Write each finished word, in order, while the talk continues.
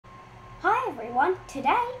everyone,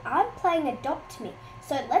 today I'm playing Adopt Me,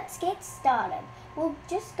 so let's get started. We'll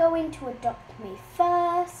just go into Adopt Me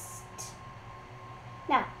first.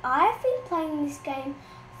 Now, I've been playing this game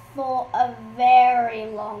for a very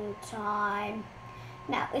long time.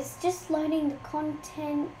 Now, it's just loading the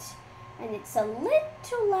content and it's a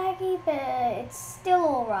little laggy, but it's still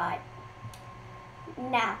alright.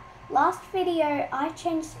 Now, last video I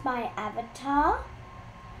changed my avatar.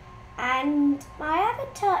 And my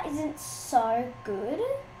avatar isn't so good.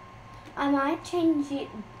 I might change it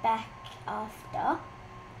back after.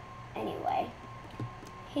 Anyway,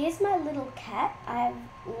 here's my little cat. I have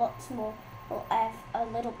lots more, well, I have a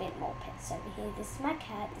little bit more pets over here. This is my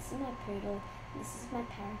cat, this is my poodle, this is my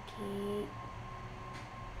parakeet.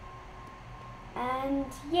 And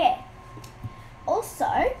yeah,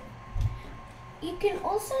 also, you can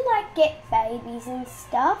also like get babies and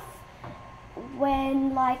stuff.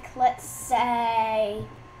 When, like, let's say,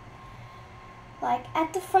 like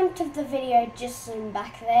at the front of the video, just zoom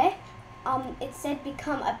back there, it said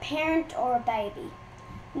become a parent or a baby.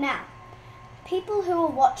 Now, people who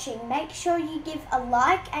are watching, make sure you give a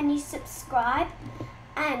like and you subscribe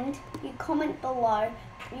and you comment below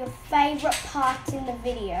your favorite part in the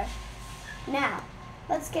video. Now,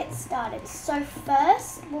 let's get started. So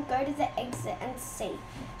first, we'll go to the exit and see.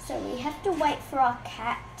 So we have to wait for our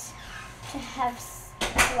cat to have,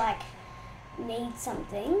 like, need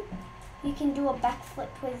something. You can do a backflip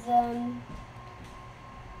with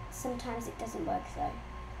sometimes it doesn't work though.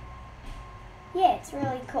 Yeah, it's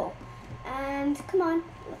really cool. And come on,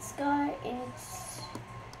 let's go in.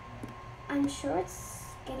 I'm sure it's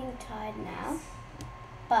getting tired now,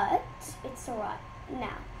 but it's alright.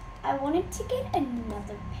 Now, I wanted to get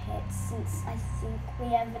another pet since I think we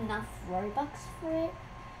have enough Robux for it.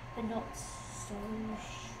 I'm not so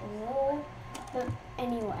sure, but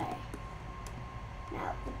anyway,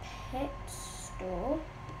 now the pet store,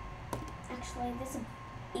 actually there's an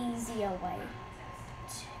easier way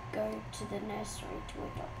to go to the nursery to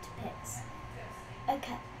adopt pets.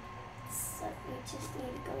 Okay, so we just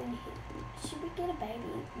need to go in here. Should we get a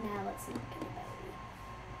baby? No, let's not get a baby.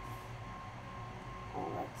 Oh,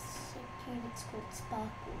 that's so cute, it's called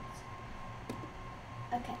Sparkles.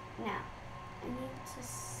 Okay, now I need to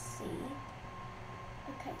see.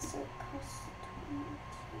 Okay, so it costs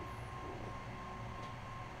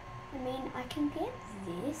 24. I mean, I can get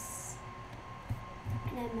this,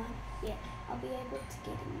 and I might, yeah, I'll be able to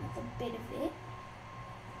get another bit of it,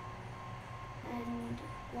 and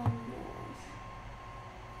one more.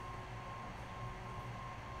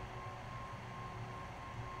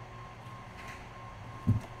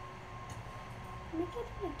 Let me get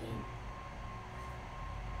it again.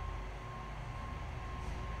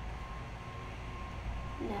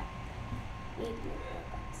 No, need more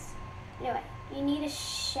Robux. Anyway, you need a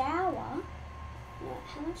shower. No,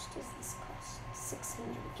 how much does this cost?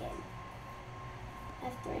 600 again. I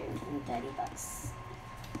have 330 bucks.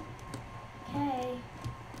 Okay.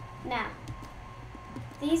 Now,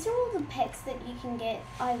 these are all the pets that you can get.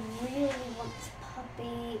 I really want a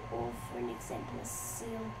puppy, or for an example, a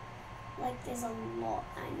seal. Like, there's a lot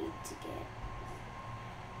I need to get.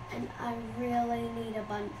 And I really need a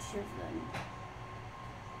bunch of them.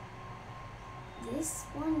 This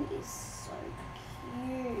one is so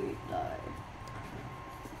cute though.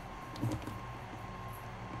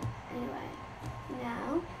 Anyway,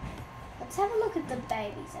 now let's have a look at the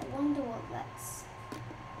babies. I wonder what that's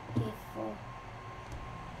here for.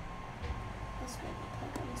 Let's go to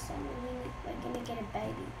plug on someone. We're gonna get a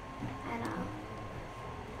baby. Anna.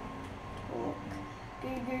 Talk.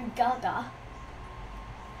 Goo goo gaga.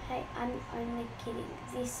 Hey, I'm only kidding.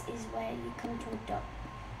 This is where you come to adopt.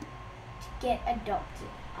 Get adopted.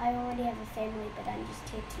 I already have a family, but I'm just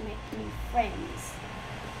here to make new friends.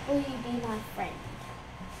 Will you be my friend?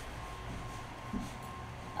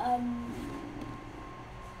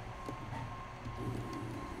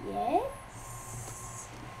 Yes.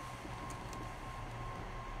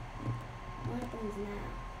 What happens now?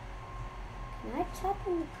 Can I type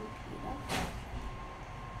on the computer?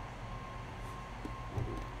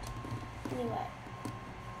 Anyway.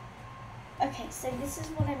 Okay, so this is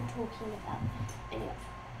what I'm talking about. Anyway,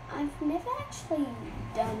 I've never actually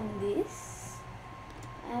done this.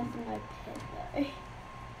 I have no pet though. Do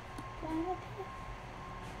I have a pet?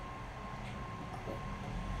 Cool.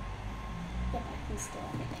 Yep, I can still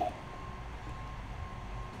have a pet.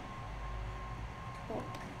 Talk.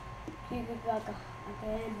 Hugo Gaga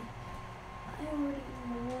again. I already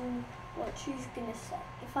know what she's gonna say.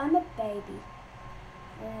 If I'm a baby,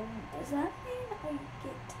 does that mean I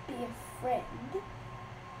get to be a friend?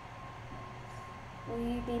 Will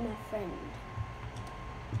you be my friend?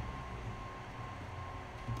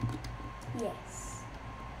 Yes.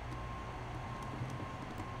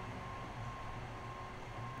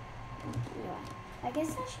 Anyway, I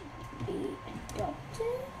guess I should be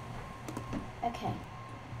adopted. Okay.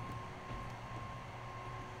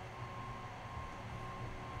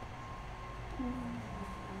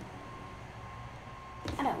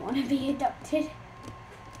 I don't want to be adopted.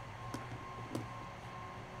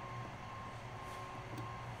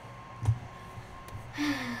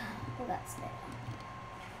 Well, that's better.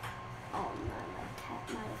 Oh no, my cat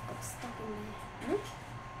might have got stuck in there.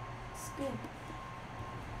 It's good.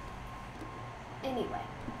 Anyway,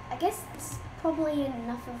 I guess that's probably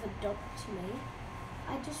enough of Adopt Me.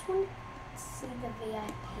 I just want to see the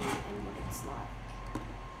VIP and what it's like.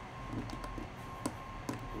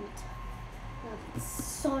 And it's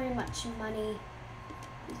so much money.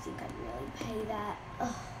 You think I'd really pay that?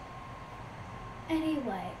 Ugh.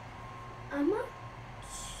 Anyway, I might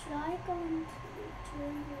try going to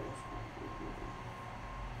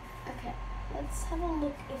Okay, let's have a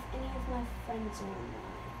look if any of my friends are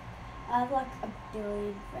online. I have like 1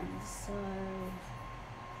 billion friends, so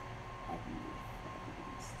I have new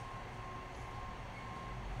friends.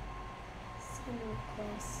 Send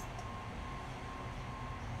request.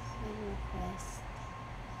 Send request.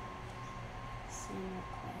 Send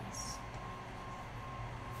request.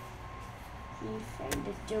 New friend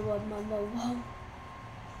to do a mama whoa.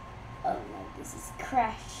 Oh no, this is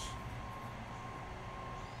crash.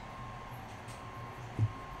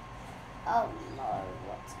 Oh no,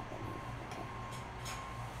 what's happening? Okay.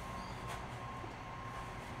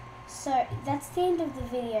 So that's the end of the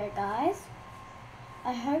video, guys.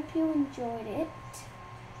 I hope you enjoyed it.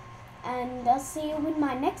 And I'll see you in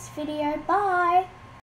my next video. Bye!